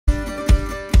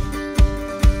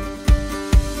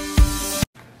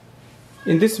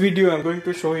In this video I'm going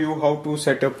to show you how to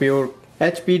set up your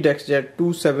HP Deskjet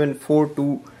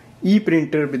 2742e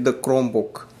printer with the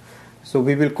Chromebook. So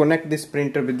we will connect this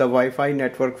printer with the Wi-Fi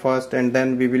network first, and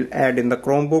then we will add in the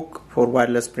Chromebook for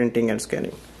wireless printing and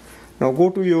scanning. Now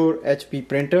go to your HP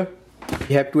printer.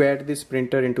 You have to add this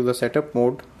printer into the setup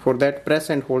mode. For that, press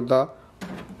and hold the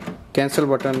cancel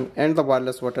button and the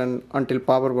wireless button until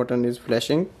power button is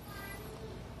flashing.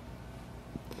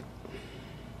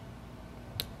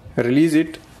 Release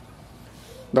it.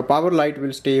 The power light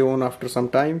will stay on after some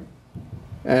time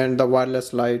and the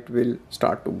wireless light will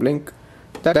start to blink.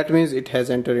 That means it has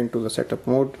entered into the setup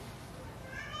mode.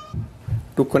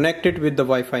 To connect it with the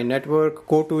Wi-Fi network,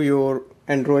 go to your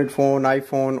Android phone,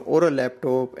 iPhone or a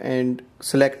laptop and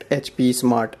select HP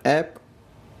Smart app.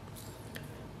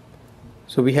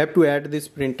 So we have to add this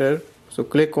printer. So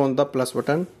click on the plus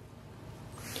button.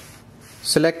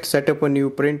 Select set up a new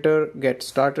printer, get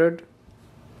started.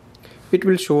 It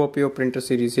will show up your printer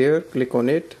series here. Click on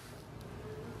it.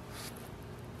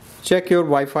 Check your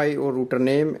Wi-Fi or router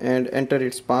name and enter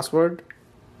its password.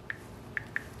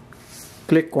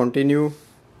 Click continue.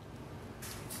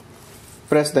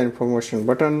 Press the information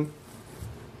button.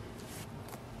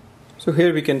 So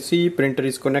here we can see printer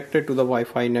is connected to the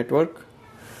Wi-Fi network.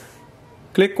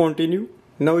 Click continue.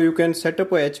 Now you can set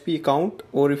up a HP account,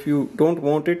 or if you don't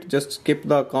want it, just skip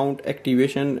the account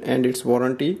activation and its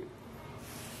warranty.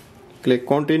 Click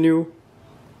continue.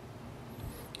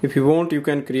 If you want, you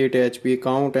can create a HP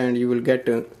account and you will get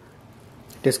a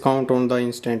discount on the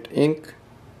instant ink.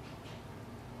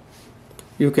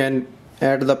 You can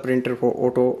add the printer for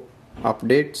auto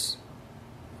updates.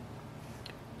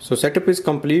 So setup is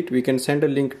complete. We can send a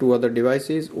link to other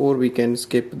devices or we can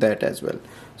skip that as well.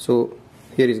 So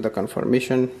here is the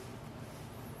confirmation.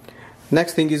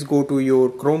 Next thing is go to your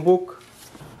Chromebook.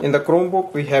 In the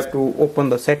Chromebook we have to open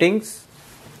the settings.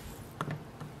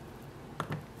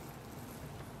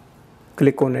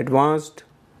 Click on advanced,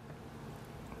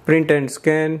 print and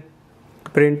scan,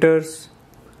 printers.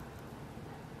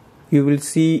 You will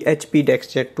see HP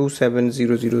Deskjet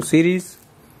 2700 series.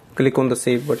 Click on the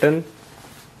save button.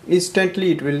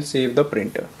 Instantly it will save the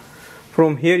printer.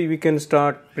 From here we can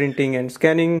start printing and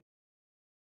scanning.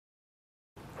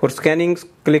 For scanning,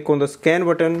 click on the scan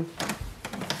button.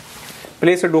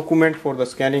 Place a document for the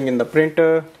scanning in the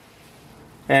printer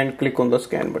and click on the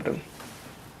scan button.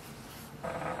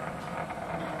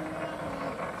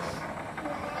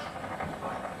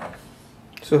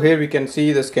 So here we can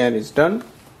see the scan is done.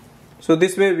 So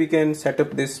this way we can set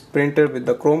up this printer with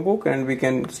the Chromebook and we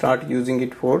can start using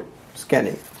it for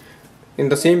scanning. In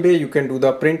the same way you can do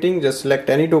the printing. Just select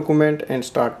any document and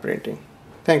start printing.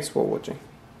 Thanks for watching.